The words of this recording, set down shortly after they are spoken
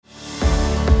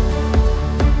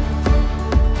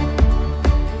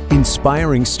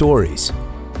Inspiring stories,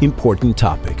 important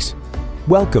topics.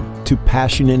 Welcome to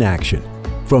Passion in Action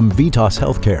from VITAS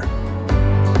Healthcare.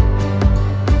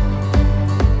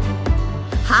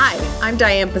 Hi, I'm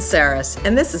Diane Pasaris,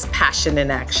 and this is Passion in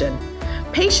Action.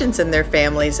 Patients and their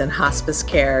families in hospice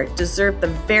care deserve the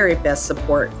very best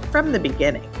support from the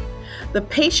beginning. The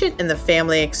patient and the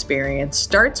family experience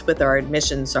starts with our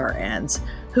admissions RNs,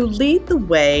 who lead the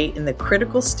way in the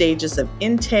critical stages of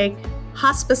intake,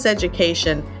 hospice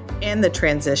education, and the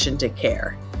transition to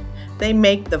care. They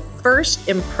make the first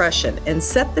impression and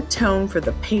set the tone for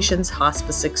the patient's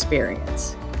hospice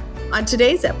experience. On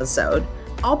today's episode,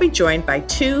 I'll be joined by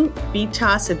two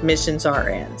VITAS admissions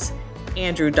RNs,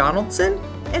 Andrew Donaldson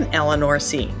and Eleanor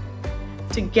Seen.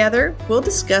 Together, we'll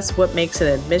discuss what makes an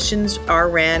admissions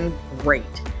RN great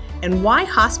and why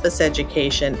hospice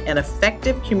education and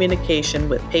effective communication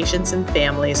with patients and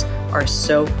families are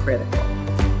so critical.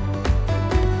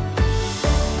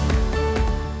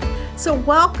 So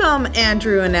welcome,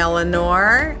 Andrew and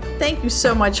Eleanor. Thank you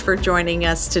so much for joining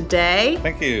us today.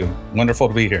 Thank you. Wonderful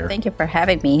to be here. Thank you for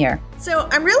having me here. So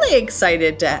I'm really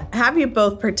excited to have you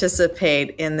both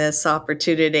participate in this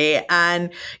opportunity.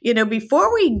 And,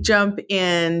 before we jump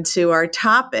into our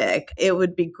topic, it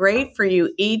would be great for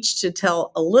you each to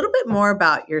tell a little bit more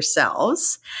about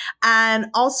yourselves and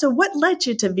also what led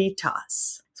you to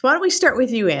VITAS. So why don't we start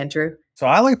with you, Andrew? So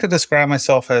I like to describe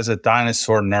myself as a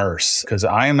dinosaur nurse because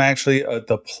I am actually a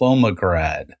diploma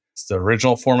grad. It's the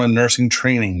original form of nursing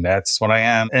training. That's what I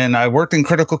am. And I worked in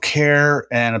critical care,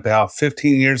 and about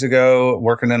 15 years ago,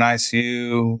 working in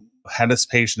ICU, had this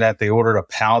patient that they ordered a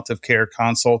palliative care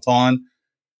consult on.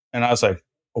 And I was like,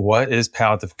 what is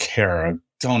palliative care? I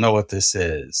don't know what this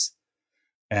is.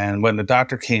 And when the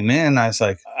doctor came in, I was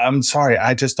like, I'm sorry,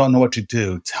 I just don't know what you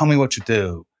do. Tell me what you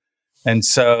do. And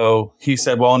so he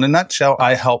said, well, in a nutshell,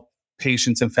 I help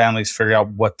patients and families figure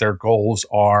out what their goals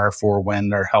are for when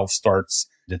their health starts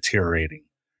deteriorating.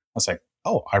 I was like,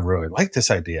 oh, I really like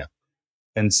this idea.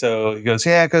 And so he goes,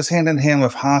 yeah, it goes hand in hand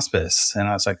with hospice. And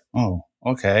I was like, oh,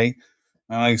 okay.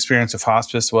 My experience with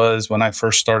hospice was when I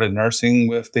first started nursing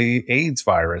with the AIDS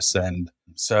virus. And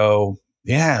so,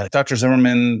 yeah, Dr.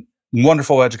 Zimmerman,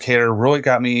 wonderful educator, really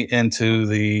got me into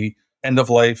the end of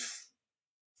life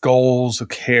goals of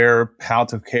care,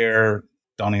 palliative care.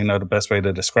 Don't even know the best way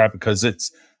to describe it because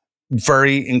it's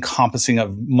very encompassing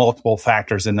of multiple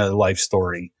factors in the life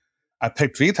story. I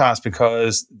picked VITAS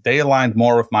because they aligned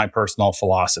more with my personal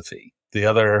philosophy. The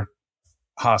other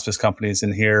hospice companies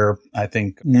in here, I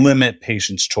think, limit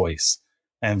patients' choice.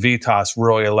 And VITAS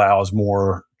really allows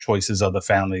more choices of the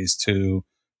families to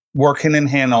work hand in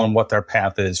hand on what their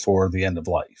path is for the end of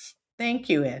life. Thank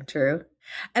you, Andrew.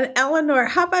 And Eleanor,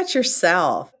 how about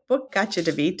yourself? What got you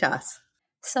to VITAS?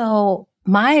 So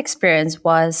my experience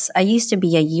was I used to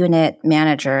be a unit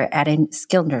manager at a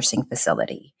skilled nursing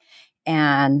facility.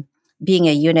 And being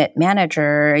a unit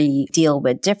manager, you deal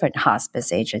with different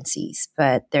hospice agencies.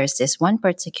 But there's this one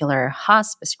particular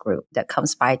hospice group that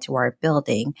comes by to our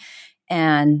building,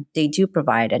 and they do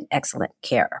provide an excellent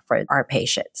care for our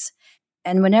patients.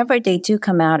 And whenever they do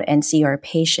come out and see our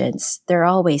patients, they're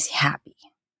always happy.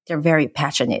 They're very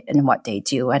passionate in what they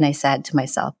do. And I said to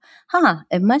myself,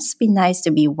 it must be nice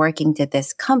to be working to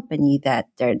this company that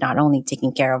they're not only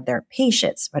taking care of their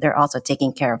patients, but they're also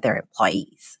taking care of their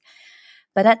employees.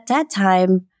 But at that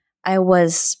time, I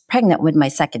was pregnant with my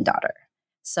second daughter.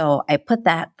 So I put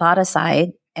that thought aside.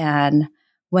 And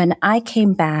when I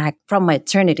came back from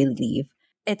maternity leave,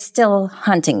 it's still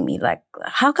haunting me. Like,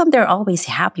 how come they're always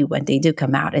happy when they do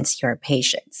come out and see our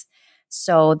patients?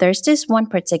 So there's this one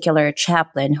particular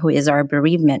chaplain who is our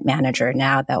bereavement manager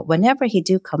now that whenever he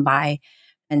do come by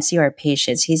and see our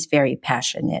patients, he's very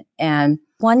passionate. And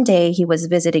one day he was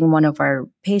visiting one of our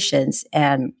patients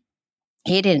and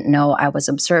he didn't know I was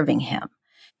observing him.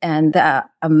 And the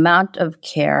amount of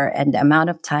care and the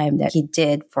amount of time that he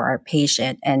did for our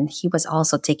patient, and he was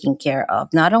also taking care of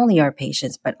not only our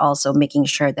patients, but also making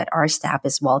sure that our staff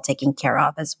is well taken care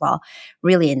of as well,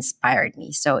 really inspired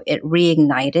me. So it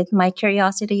reignited my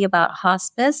curiosity about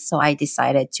hospice. So I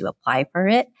decided to apply for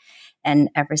it. And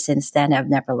ever since then, I've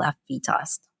never left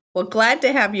VITAS. Well, glad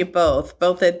to have you both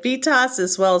at VITAS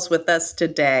as well as with us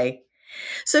today.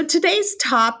 So today's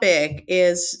topic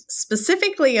is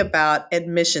specifically about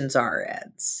admissions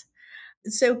RNs.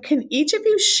 So can each of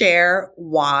you share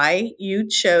why you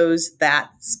chose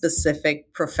that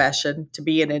specific profession to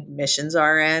be an admissions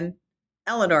RN?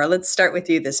 Eleanor, let's start with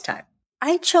you this time.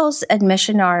 I chose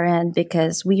admission RN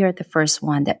because we are the first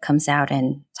one that comes out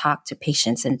and talk to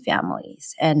patients and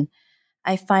families. And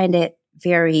I find it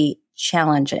very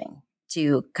challenging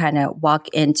to kind of walk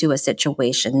into a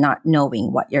situation not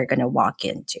knowing what you're going to walk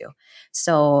into.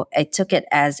 So I took it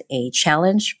as a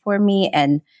challenge for me,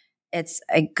 and it's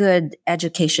a good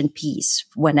education piece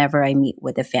whenever I meet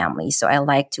with a family. So I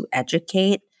like to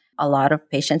educate a lot of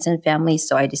patients and families.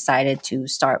 So I decided to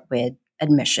start with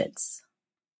admissions,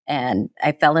 and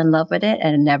I fell in love with it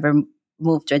and never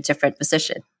moved to a different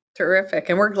position. Terrific.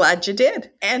 And we're glad you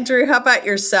did. Andrew, how about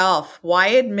yourself? Why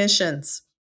admissions?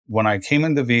 When I came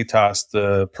into VITAS,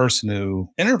 the person who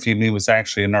interviewed me was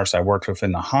actually a nurse I worked with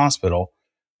in the hospital.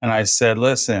 And I said,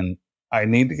 listen, I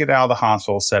need to get out of the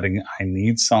hospital setting. I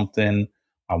need something.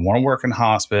 I want to work in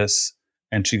hospice.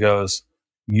 And she goes,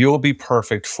 you'll be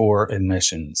perfect for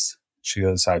admissions. She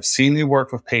goes, I've seen you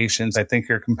work with patients. I think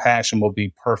your compassion will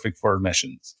be perfect for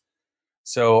admissions.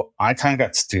 So I kind of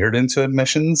got steered into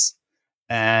admissions.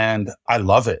 And I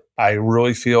love it. I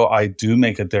really feel I do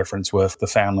make a difference with the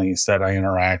families that I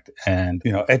interact and,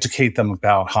 educate them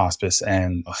about hospice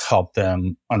and help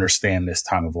them understand this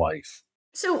time of life.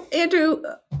 So, Andrew,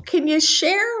 can you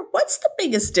share what's the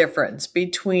biggest difference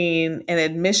between an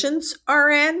admissions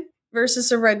RN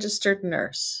versus a registered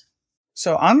nurse?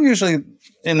 So I'm usually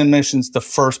in admissions the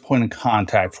first point of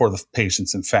contact for the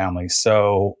patients and families.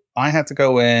 So I have to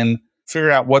go in,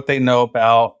 figure out what they know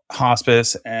about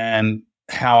hospice and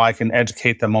how I can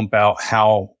educate them about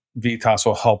how VITAS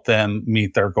will help them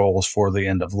meet their goals for the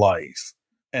end of life.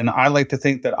 And I like to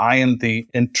think that I am the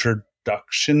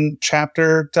introduction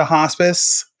chapter to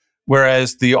hospice,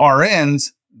 whereas the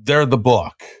RNs, they're the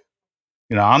book.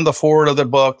 I'm the forward of the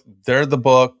book. They're the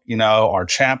book. Our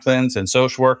chaplains and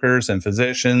social workers and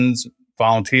physicians,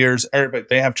 volunteers, everybody,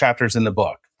 they have chapters in the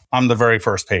book. I'm the very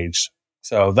first page.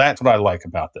 So that's what I like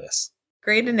about this.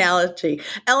 Great analogy.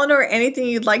 Eleanor, anything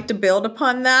you'd like to build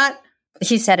upon that?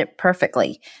 He said it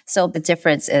perfectly. So the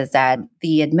difference is that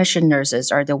the admission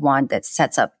nurses are the one that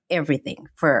sets up everything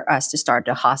for us to start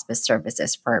the hospice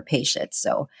services for our patients.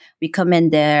 So we come in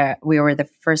there, we were the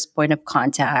first point of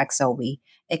contact. So we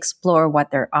explore what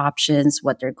their options,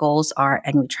 what their goals are,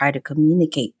 and we try to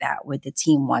communicate that with the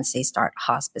team once they start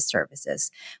hospice services.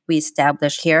 We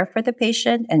establish care for the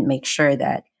patient and make sure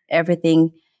that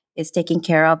everything is taken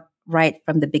care of right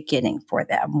from the beginning for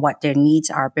them, what their needs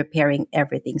are, preparing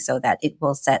everything so that it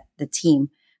will set the team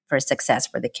for success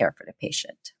for the care for the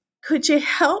patient. Could you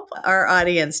help our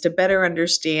audience to better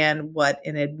understand what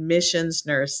an admissions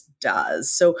nurse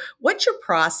does? So what's your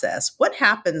process? What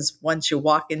happens once you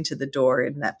walk into the door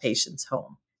in that patient's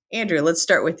home? Andrew, let's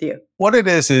start with you. What it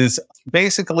is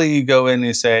basically you go in and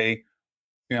you say,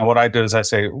 what I do is I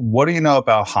say, what do you know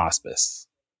about hospice?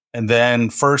 And then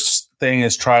first thing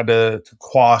is try to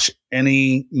quash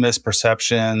any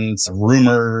misperceptions,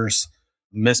 rumors,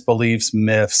 misbeliefs,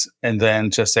 myths, and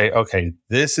then just say, okay,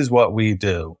 this is what we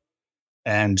do.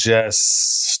 And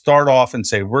just start off and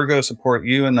say, we're going to support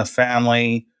you and the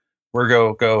family. We're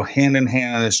going to go hand in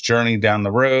hand on this journey down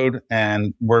the road.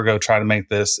 And we're going to try to make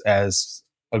this as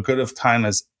a good of time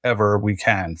as ever we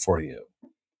can for you.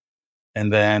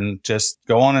 And then just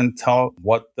go on and tell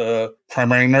what the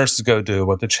primary nurses go do,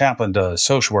 what the chaplain does,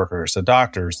 social workers, the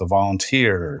doctors, the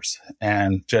volunteers,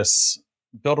 and just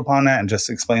build upon that and just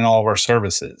explain all of our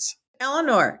services.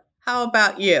 Eleanor, how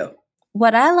about you?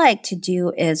 What I like to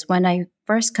do is when I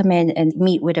first come in and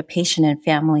meet with a patient and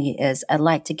family is I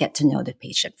like to get to know the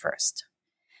patient first.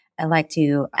 I like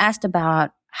to ask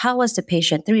about how was the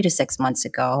patient 3 to 6 months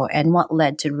ago and what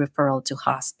led to referral to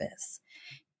hospice.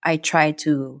 I try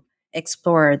to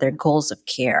explore their goals of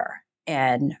care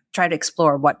and try to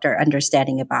explore what their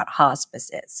understanding about hospice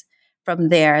is. From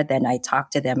there, then I talk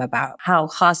to them about how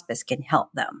hospice can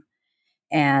help them.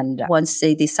 And once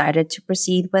they decided to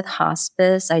proceed with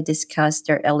hospice, I discussed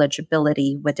their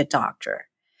eligibility with the doctor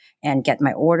and get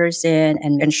my orders in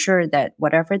and ensure that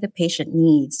whatever the patient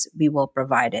needs, we will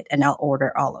provide it and I'll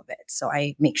order all of it. So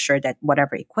I make sure that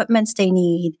whatever equipments they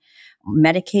need,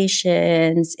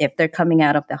 medications, if they're coming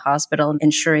out of the hospital,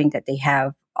 ensuring that they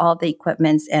have all the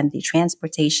equipments and the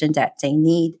transportation that they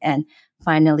need, and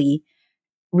finally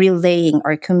relaying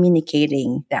or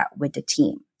communicating that with the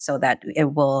team so that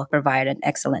it will provide an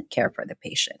excellent care for the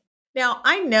patient. Now,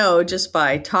 I know just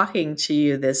by talking to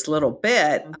you this little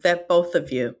bit that both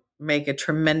of you make a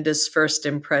tremendous first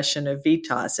impression of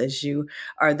VITAS as you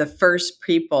are the first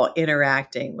people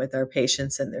interacting with our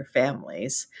patients and their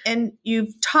families. And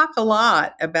you've talked a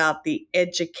lot about the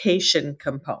education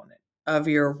component of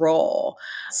your role.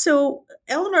 So,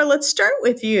 Eleanor, let's start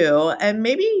with you, and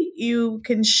maybe you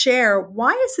can share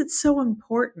why is it so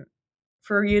important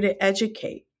for you to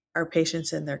educate our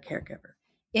patients and their caregiver?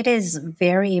 It is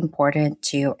very important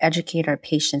to educate our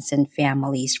patients and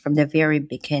families from the very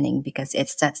beginning because it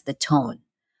sets the tone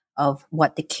of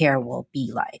what the care will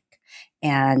be like.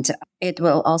 And it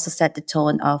will also set the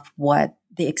tone of what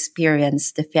the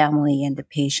experience the family and the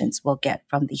patients will get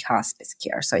from the hospice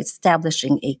care. So it's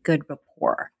establishing a good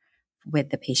rapport with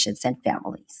the patients and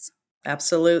families.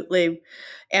 Absolutely.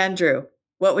 Andrew,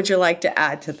 what would you like to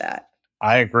add to that?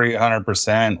 I agree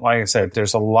 100%. Like I said,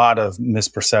 there's a lot of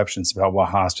misperceptions about what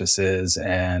hospice is,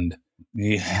 and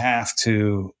you have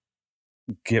to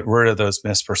get rid of those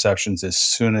misperceptions as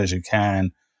soon as you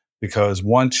can, because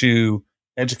once you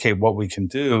educate what we can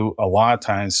do, a lot of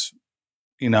times,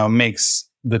 makes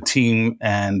the team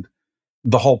and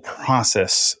the whole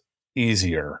process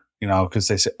easier, because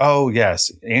they say, oh,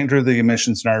 yes, Andrew, the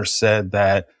admissions nurse, said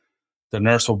that the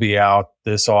nurse will be out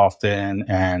this often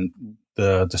and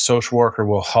the social worker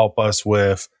will help us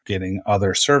with getting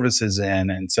other services in.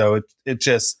 And so it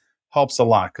just helps a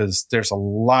lot, because there's a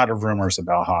lot of rumors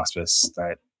about hospice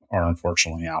that are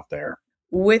unfortunately out there.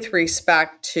 With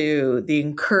respect to the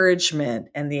encouragement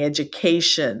and the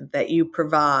education that you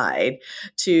provide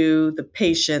to the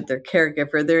patient, their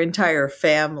caregiver, their entire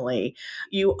family,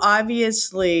 you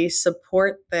obviously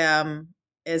support them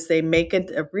as they make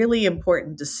a really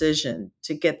important decision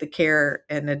to get the care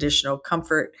and additional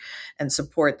comfort and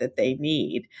support that they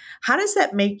need. How does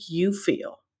that make you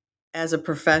feel as a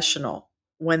professional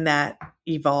when that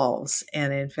evolves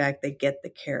and, in fact, they get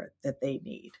the care that they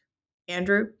need?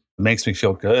 Andrew? It makes me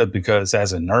feel good, because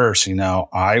as a nurse,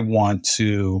 I want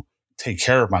to take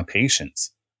care of my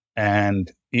patients.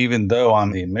 And even though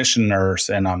I'm the admission nurse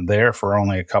and I'm there for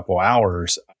only a couple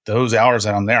hours, those hours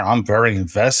that I'm there, I'm very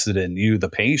invested in you, the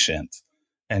patient,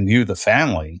 and you, the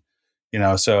family.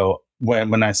 So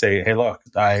when I say, hey, look,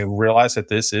 I realize that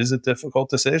this is a difficult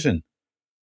decision.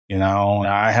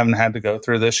 I haven't had to go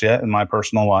through this yet in my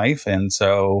personal life. And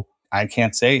so I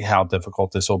can't say how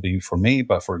difficult this will be for me,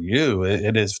 but for you,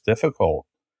 it is difficult.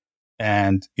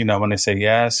 And, when they say,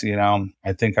 yes,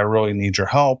 I think I really need your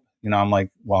help, I'm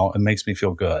like, well, it makes me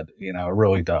feel good. It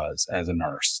really does, as a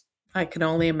nurse. I can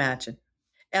only imagine.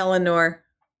 Eleanor,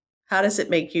 how does it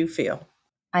make you feel?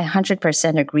 I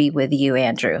 100% agree with you,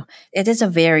 Andrew. It is a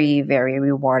very, very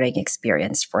rewarding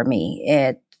experience for me.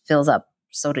 It fills up,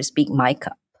 so to speak, my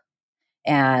cup.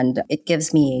 And it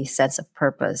gives me a sense of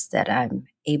purpose that I'm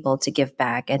able to give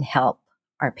back and help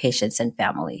our patients and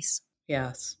families.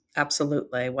 Yes,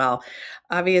 absolutely. Well,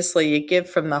 obviously you give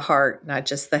from the heart, not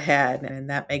just the head, and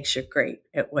that makes you great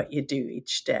at what you do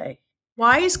each day.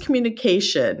 Why is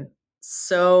communication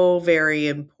so very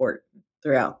important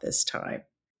throughout this time?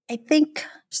 I think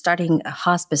starting a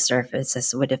hospice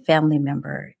services with a family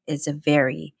member is a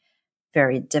very,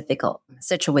 very difficult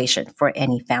situation for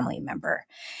any family member.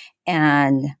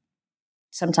 And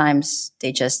sometimes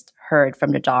they just heard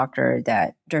from the doctor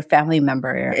that their family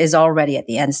member is already at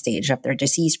the end stage of their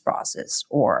disease process,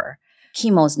 or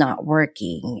chemo's not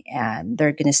working, and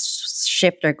they're going to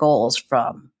shift their goals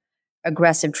from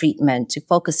aggressive treatment to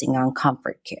focusing on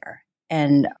comfort care.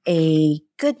 And a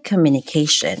good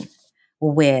communication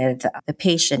with the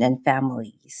patient and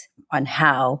families on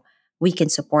how we can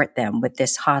support them with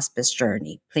this hospice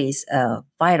journey plays a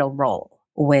vital role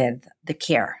with the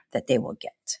care that they will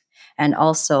get. And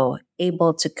also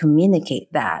able to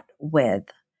communicate that with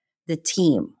the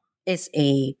team is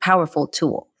a powerful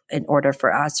tool in order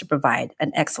for us to provide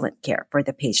an excellent care for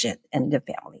the patient and the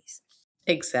families.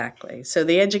 Exactly. So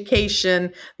the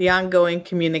education, the ongoing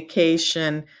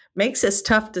communication makes this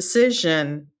tough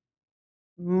decision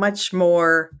much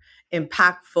more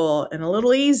impactful and a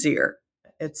little easier,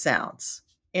 it sounds.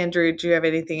 Andrew, do you have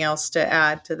anything else to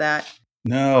add to that?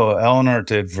 No, Eleanor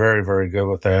did very, very good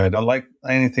with that. Like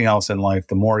anything else in life,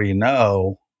 the more you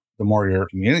know, the more you're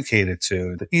communicated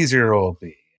to, the easier it will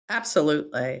be.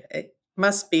 Absolutely. It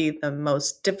must be the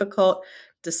most difficult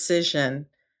decision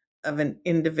of an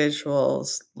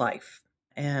individual's life,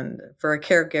 and for a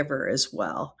caregiver as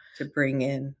well, to bring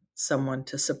in someone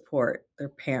to support their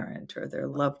parent or their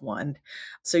loved one.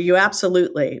 So you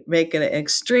absolutely make an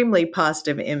extremely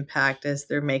positive impact as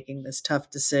they're making this tough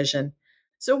decision.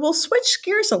 So we'll switch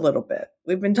gears a little bit.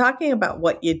 We've been talking about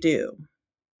what you do.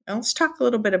 Now let's talk a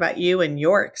little bit about you and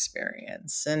your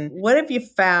experience. And what have you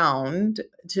found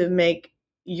to make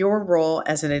your role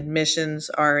as an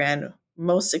admissions RN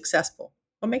most successful?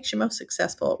 What makes you most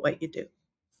successful at what you do?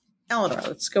 Eleanor,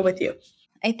 let's go with you.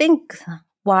 I think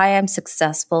why I'm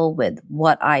successful with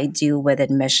what I do with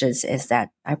admissions is that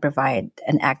I provide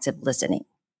an active listening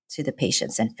to the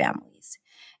patients and families.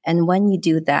 And when you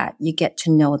do that, you get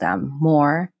to know them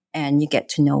more and you get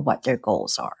to know what their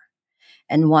goals are.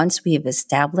 And once we've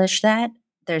established that,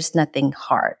 there's nothing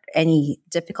hard. Any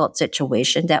difficult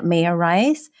situation that may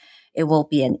arise, it will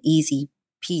be an easy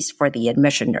piece for the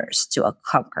admission nurse to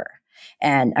conquer.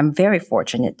 And I'm very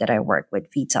fortunate that I work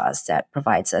with VITAS that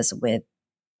provides us with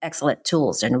excellent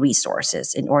tools and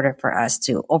resources in order for us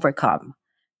to overcome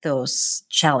those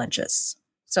challenges.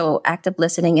 So active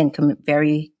listening and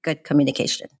very good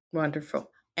communication. Wonderful.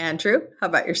 Andrew, how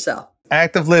about yourself?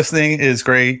 Active listening is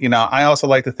great. I also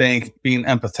like to think being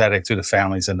empathetic to the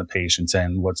families and the patients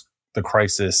and what's the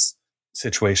crisis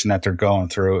situation that they're going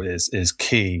through is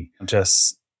key.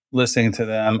 Just listening to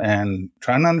them and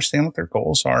trying to understand what their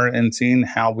goals are and seeing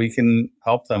how we can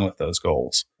help them with those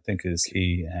goals, I think is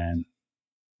key. And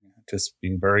just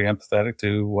being very empathetic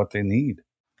to what they need.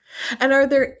 And are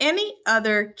there any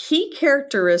other key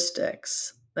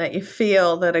characteristics that you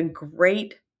feel that a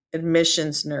great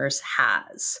admissions nurse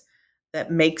has that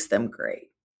makes them great?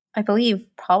 I believe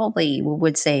probably we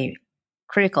would say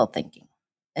critical thinking.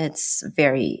 It's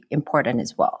very important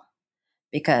as well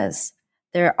because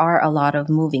there are a lot of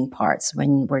moving parts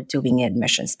when we're doing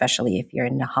admission, especially if you're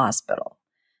in the hospital.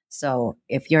 So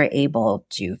if you're able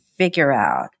to figure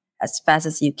out as fast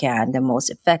as you can the most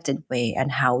effective way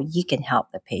and how you can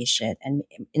help the patient and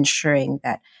ensuring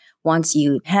that once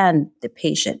you hand the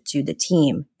patient to the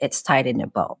team, it's tied in a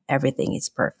bow. Everything is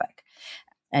perfect.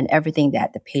 And everything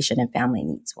that the patient and family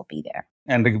needs will be there.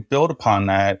 And to build upon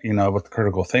that, with the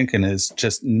critical thinking is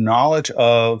just knowledge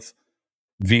of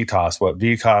VITAS, what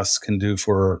VITAS can do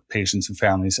for patients and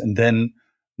families, and then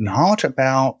knowledge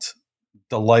about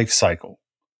the life cycle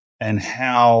and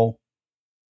how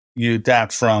you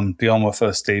adapt from dealing with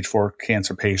a stage 4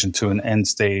 cancer patient to an end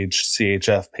stage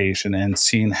CHF patient and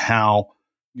seeing how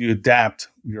you adapt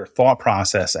your thought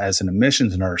process as an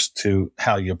admissions nurse to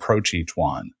how you approach each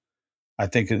one. I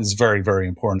think it is very, very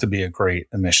important to be a great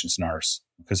admissions nurse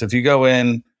because if you go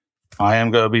in, I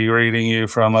am going to be reading you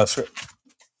from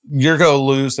you're going to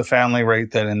lose the family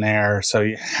right then and there. So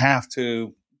you have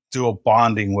to do a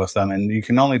bonding with them. And you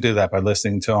can only do that by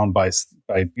listening to them, by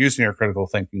using your critical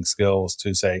thinking skills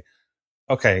to say,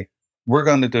 okay, we're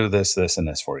going to do this, this, and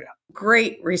this for you.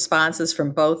 Great responses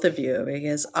from both of you,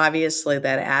 because obviously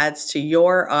that adds to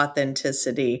your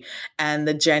authenticity and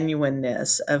the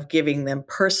genuineness of giving them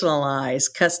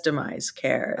personalized, customized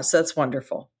care. So that's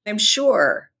wonderful. I'm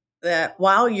sure that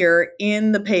while you're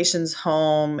in the patient's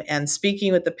home and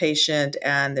speaking with the patient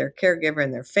and their caregiver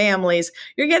and their families,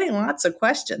 you're getting lots of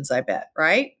questions, I bet,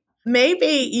 right? Maybe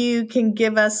you can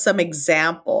give us some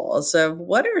examples of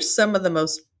what are some of the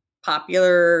most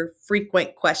popular,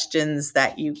 frequent questions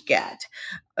that you get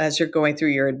as you're going through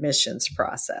your admissions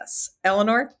process.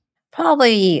 Eleanor?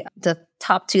 Probably the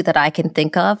top two that I can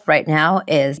think of right now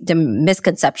is the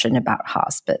misconception about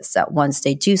hospice, that once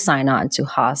they do sign on to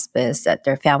hospice, that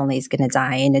their family is going to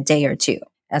die in a day or two.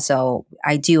 And so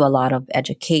I do a lot of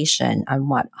education on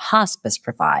what hospice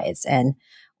provides and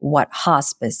what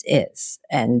hospice is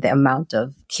and the amount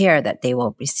of care that they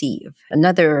will receive.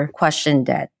 Another question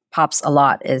that pops a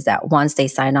lot is that once they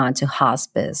sign on to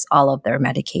hospice, all of their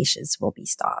medications will be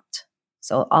stopped.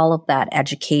 So all of that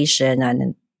education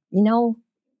and,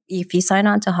 if you sign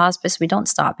on to hospice, we don't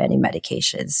stop any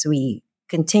medications. We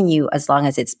continue as long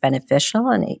as it's beneficial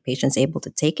and a patient's able to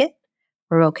take it.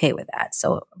 We're okay with that.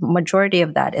 So majority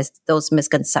of that is those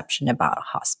misconceptions about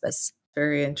hospice.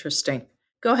 Very interesting.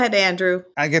 Go ahead, Andrew.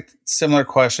 I get similar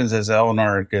questions as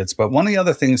Eleanor gets, but one of the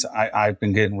other things I've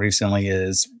been getting recently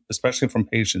is, especially from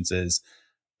patients, is,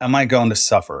 am I going to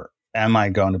suffer? Am I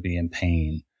going to be in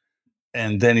pain?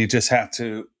 And then you just have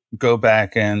to go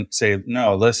back and say,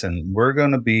 no, listen, we're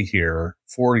going to be here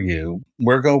for you.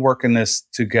 We're going to work in this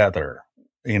together.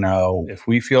 If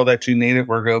we feel that you need it,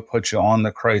 we're going to put you on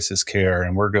the crisis care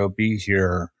and we're going to be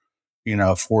here,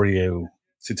 for you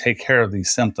to take care of these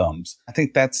symptoms. I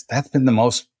think that's been the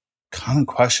most common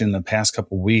question in the past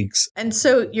couple of weeks. And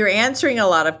so you're answering a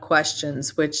lot of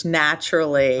questions, which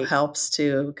naturally helps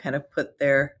to kind of put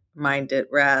their mind at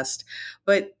rest.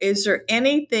 But is there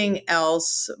anything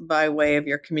else by way of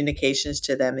your communications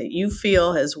to them that you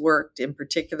feel has worked in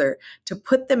particular to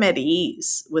put them at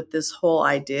ease with this whole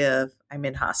idea of I'm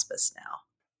in hospice now?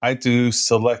 I do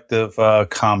selective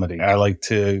comedy. I like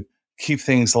to keep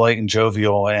things light and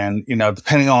jovial. And,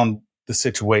 depending on the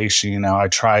situation, I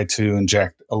try to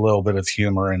inject a little bit of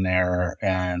humor in there.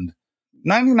 And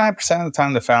 99% of the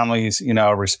time, the families,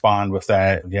 respond with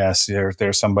that. Yes,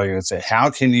 there's somebody that say,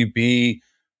 how can you be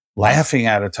laughing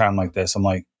at a time like this? I'm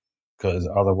like, because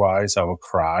otherwise I will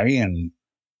cry. And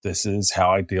this is how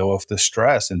I deal with the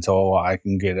stress until I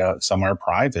can get out somewhere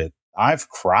private. I've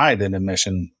cried in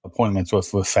admission appointments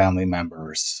with family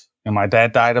members. And my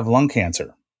dad died of lung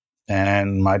cancer.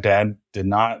 And my dad did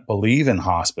not believe in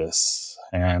hospice.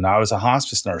 And I was a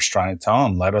hospice nurse trying to tell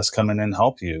him, let us come in and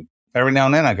help you. every now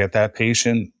and then I get that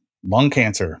patient lung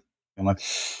cancer. I'm like,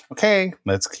 okay,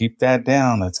 let's keep that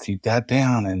down. Let's keep that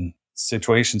down. And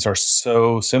situations are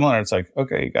so similar. It's like,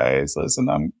 okay, guys, listen,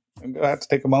 I'm going to have to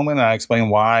take a moment and I explain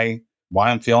why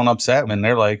I'm feeling upset. And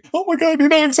they're like, oh my God, you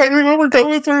know exactly what we're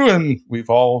going through. And we've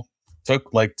all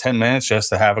took like 10 minutes just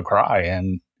to have a cry.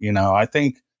 And, I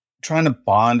think trying to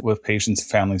bond with patients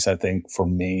and families, I think for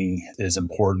me is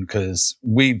important because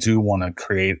we do want to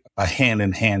create a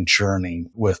hand-in-hand journey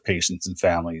with patients and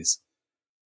families.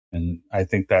 And I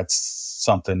think that's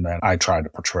something that I try to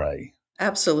portray.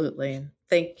 Absolutely.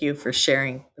 Thank you for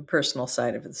sharing the personal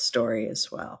side of the story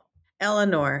as well.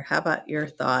 Eleanor, how about your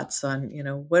thoughts on,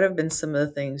 what have been some of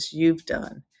the things you've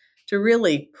done to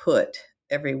really put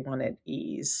everyone at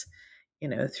ease,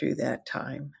 through that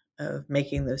time of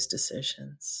making those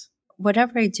decisions?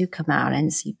 Whenever I do come out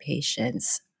and see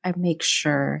patients, I make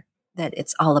sure that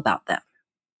it's all about them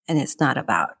and it's not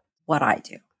about what I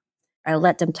do. I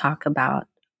let them talk about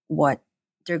what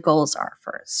their goals are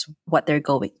first, what they're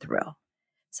going through,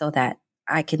 so that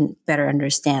I can better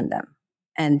understand them.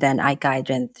 And then I guide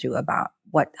them through about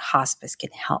what hospice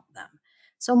can help them.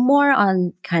 So more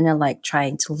on kind of like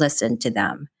trying to listen to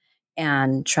them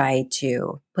and try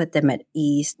to put them at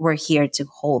ease. We're here to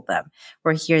hold them.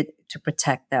 We're here to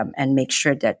protect them and make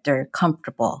sure that they're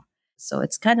comfortable. So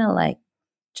it's kind of like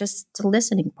just the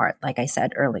listening part. Like I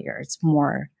said earlier, it's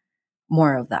more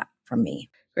of that for me.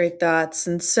 Great thoughts.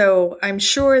 And so I'm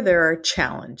sure there are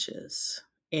challenges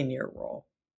in your role.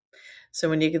 So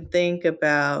when you can think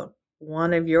about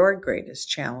one of your greatest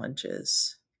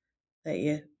challenges that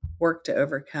you work to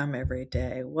overcome every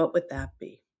day, what would that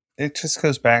be? It just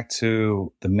goes back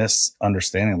to the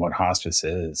misunderstanding of what hospice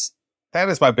is. That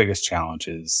is my biggest challenge,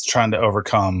 is trying to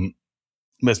overcome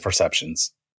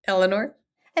misperceptions. Eleanor?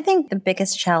 I think the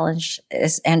biggest challenge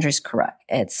is Andrew's correct.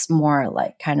 It's more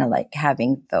like kind of like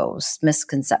having those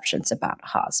misconceptions about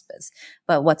hospice.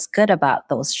 But what's good about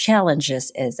those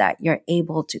challenges is that you're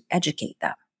able to educate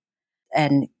them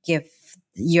and give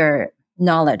your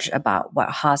knowledge about what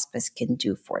hospice can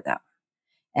do for them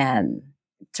and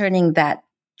turning that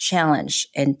challenge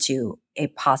into a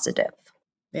positive.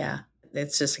 Yeah,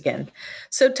 it's just, again,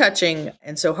 so touching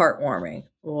and so heartwarming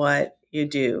what you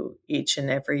do each and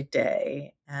every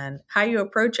day and how you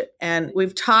approach it. And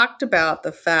we've talked about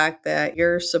the fact that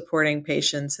you're supporting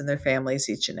patients and their families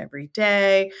each and every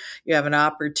day. You have an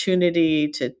opportunity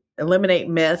to eliminate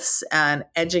myths and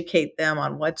educate them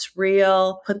on what's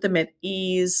real, put them at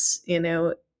ease, in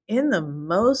the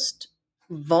most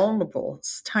vulnerable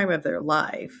time of their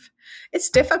life. It's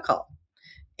difficult.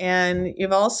 And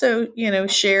you've also,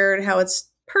 shared how it's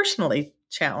personally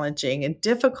challenging and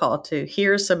difficult to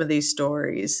hear some of these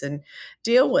stories and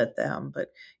deal with them. But,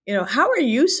 how are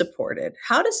you supported?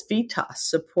 How does VITAS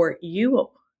support you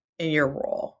in your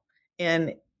role?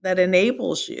 And that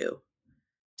enables you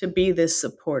to be this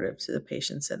supportive to the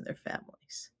patients and their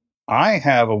families. I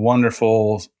have a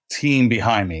wonderful team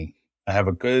behind me. I have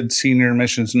a good senior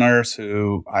admissions nurse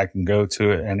who I can go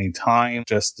to at any time,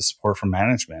 just the support from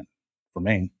management for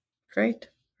me. Great.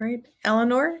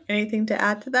 Eleanor, anything to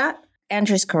add to that?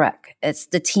 Andrew's correct. It's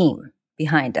the team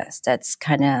behind us that's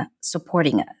kind of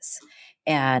supporting us.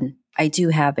 And I do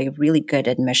have a really good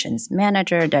admissions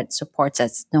manager that supports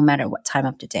us no matter what time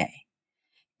of the day.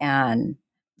 And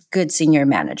good senior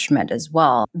management as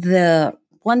well. The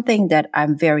one thing that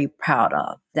I'm very proud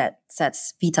of that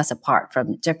sets VITAS apart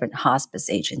from different hospice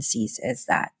agencies is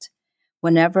that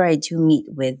whenever I do meet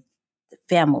with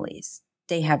families,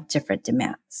 they have different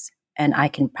demands. And I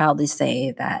can proudly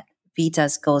say that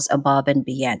VITAS goes above and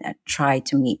beyond and try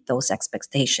to meet those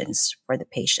expectations for the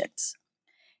patients.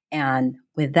 And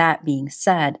with that being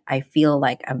said, I feel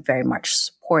like I'm very much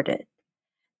supported,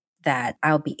 that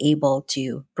I'll be able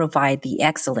to provide the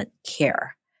excellent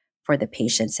care for the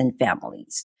patients and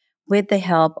families. With the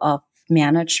help of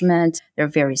management, they're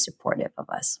very supportive of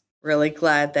us. Really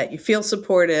glad that you feel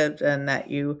supported and that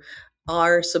you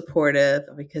are supportive,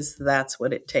 because that's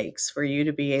what it takes for you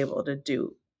to be able to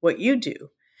do what you do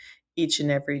each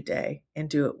and every day and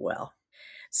do it well.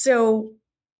 So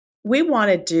we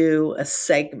want to do a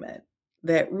segment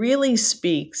that really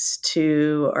speaks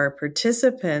to our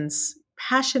participants'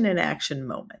 passion in action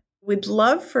moment. We'd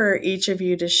love for each of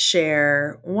you to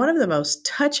share one of the most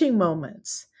touching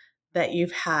moments that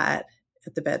you've had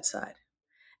at the bedside.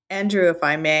 Andrew, if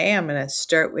I may, I'm going to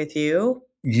start with you.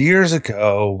 Years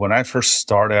ago, when I first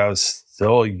started, I was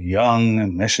still a young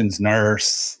admissions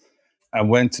nurse. I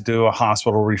went to do a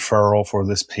hospital referral for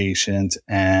this patient,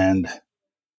 and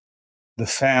the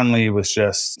family was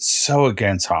just so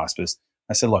against hospice.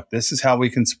 I said, look, this is how we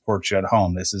can support you at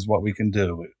home. This is what we can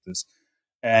do.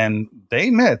 And they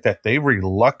admit that they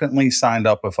reluctantly signed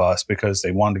up with us because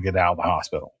they wanted to get out of the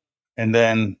hospital. And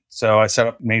then, so I set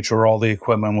up, made sure all the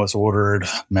equipment was ordered,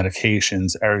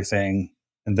 medications, everything.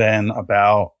 And then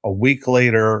about a week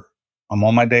later, I'm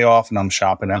on my day off and I'm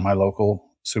shopping at my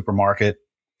local supermarket.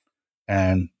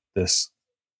 And this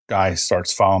guy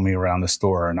starts following me around the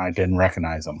store and I didn't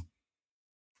recognize him.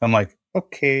 I'm like,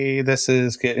 okay, this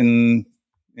is getting,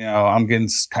 I'm getting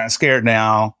kind of scared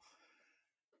now.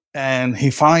 And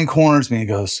he finally corners me and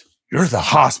goes, "You're the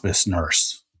hospice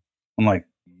nurse." I'm like,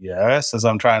 "Yes," as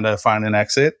I'm trying to find an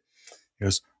exit. He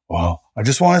goes, "Well, I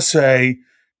just want to say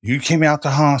you came out to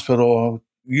the hospital,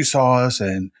 you saw us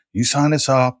and you signed us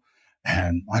up.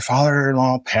 And my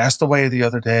father-in-law passed away the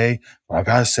other day. But I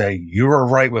got to say, you were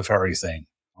right with everything."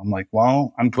 I'm like,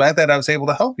 "Well, I'm glad that I was able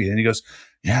to help you." And he goes,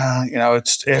 "Yeah,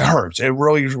 it hurts. It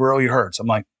really, really hurts." I'm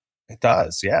like, "It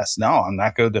does. Yes. No, I'm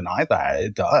not going to deny that.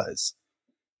 It does."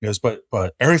 He goes, but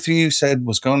everything you said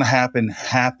was going to happen,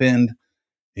 happened.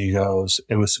 He goes,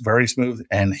 "It was very smooth."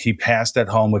 And he passed at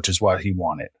home, which is what he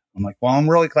wanted. I'm like, "Well, I'm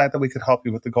really glad that we could help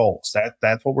you with the goals.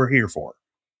 That's what we're here for."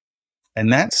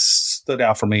 And that stood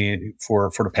out for me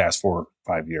for the past 4 or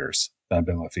 5 years that I've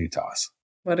been with VITAS.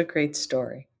 What a great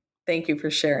story. Thank you for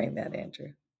sharing that,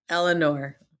 Andrew.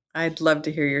 Eleanor, I'd love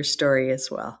to hear your story as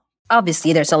well.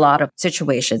 Obviously, there's a lot of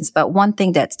situations, but one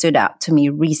thing that stood out to me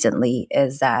recently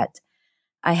is that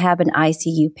I have an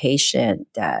ICU patient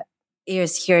that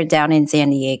is here down in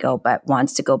San Diego, but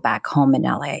wants to go back home in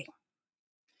LA.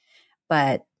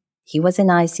 But he was in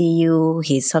ICU.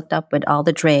 He's hooked up with all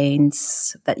the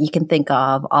drains that you can think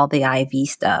of, all the IV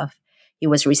stuff. He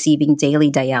was receiving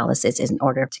daily dialysis in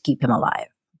order to keep him alive.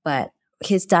 But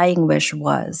his dying wish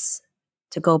was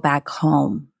to go back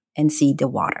home and see the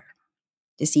water,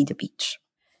 to see the beach.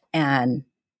 And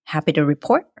happy to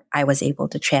report, I was able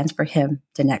to transfer him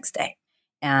the next day.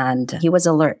 And he was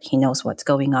alert. He knows what's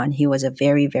going on. He was a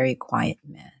very, very quiet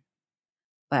man.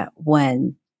 But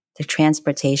when the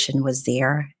transportation was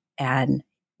there and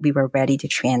we were ready to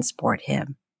transport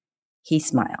him, he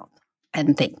smiled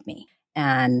and thanked me.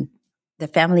 And the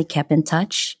family kept in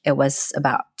touch. It was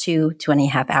about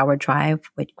 2.5 hour drive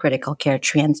with critical care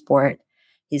transport.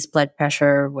 His blood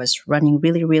pressure was running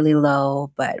really, really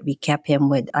low, but we kept him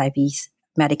with IV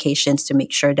medications to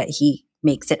make sure that he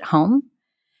makes it home.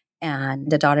 And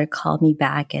the daughter called me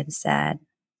back and said,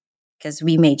 because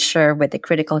we made sure with the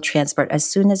critical transport, as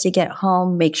soon as you get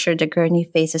home, make sure the gurney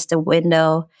faces the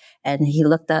window. And he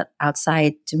looked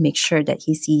outside to make sure that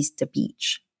he sees the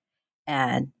beach.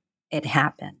 And it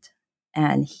happened.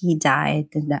 And he died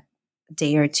the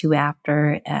day or two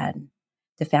after. And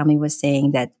the family was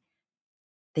saying that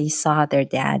they saw their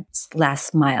dad's last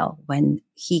smile when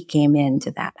he came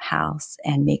into that house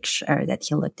and make sure that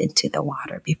he looked into the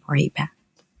water before he passed.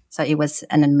 So it was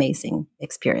an amazing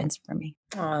experience for me.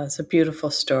 Oh, it's a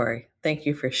beautiful story. Thank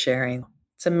you for sharing.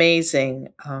 It's amazing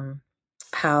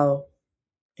how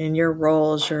in your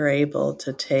roles you're able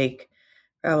to take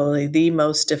probably the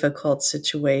most difficult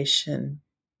situation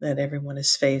that everyone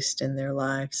has faced in their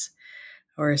lives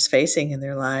or is facing in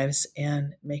their lives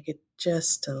and make it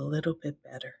just a little bit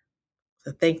better.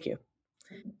 So thank you.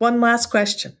 One last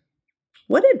question.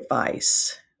 What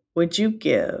advice would you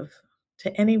give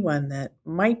to anyone that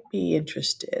might be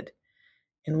interested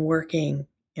in working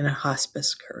in a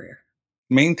hospice career?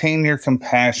 Maintain your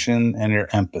compassion and your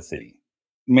empathy.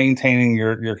 Maintaining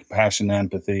your compassion and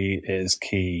empathy is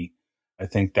key. I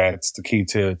think that's the key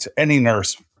to any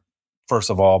nurse, first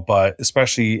of all, but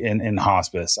especially in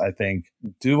hospice. I think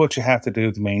do what you have to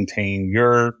do to maintain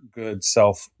your good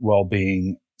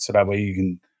self-well-being so that way you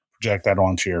can project that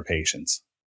onto your patients.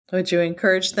 Would you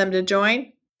encourage them to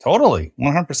join? Totally,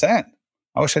 100%.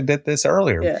 I wish I did this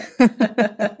earlier. Yeah.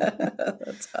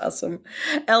 That's awesome.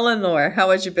 Eleanor, how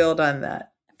would you build on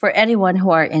that? For anyone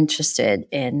who are interested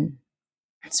in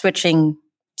switching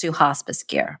to hospice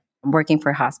care, working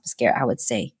for hospice care, I would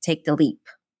say take the leap.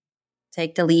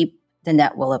 Take the leap, the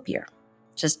net will appear.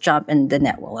 Just jump and the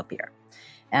net will appear.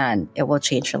 And it will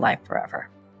change your life forever.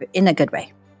 In a good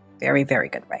way. Very, very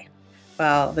good way.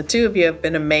 Well, the two of you have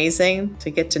been amazing to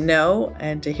get to know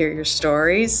and to hear your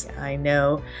stories. I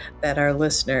know that our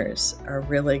listeners are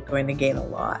really going to gain a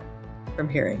lot from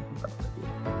hearing from both of you.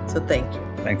 So thank you.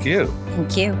 Thank you.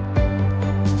 Thank you.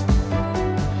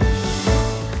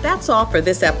 That's all for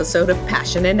this episode of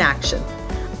Passion in Action.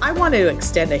 I want to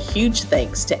extend a huge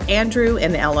thanks to Andrew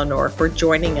and Eleanor for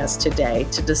joining us today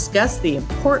to discuss the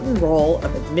important role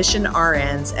of admission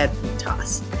RNs at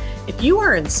VITAS. If you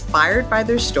are inspired by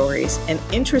their stories and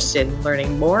interested in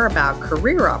learning more about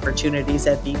career opportunities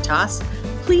at VITAS,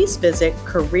 please visit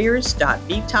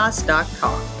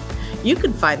careers.vitas.com. You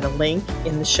can find the link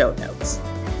in the show notes.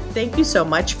 Thank you so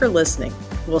much for listening.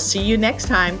 We'll see you next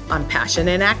time on Passion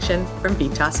in Action from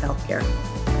VITAS Healthcare.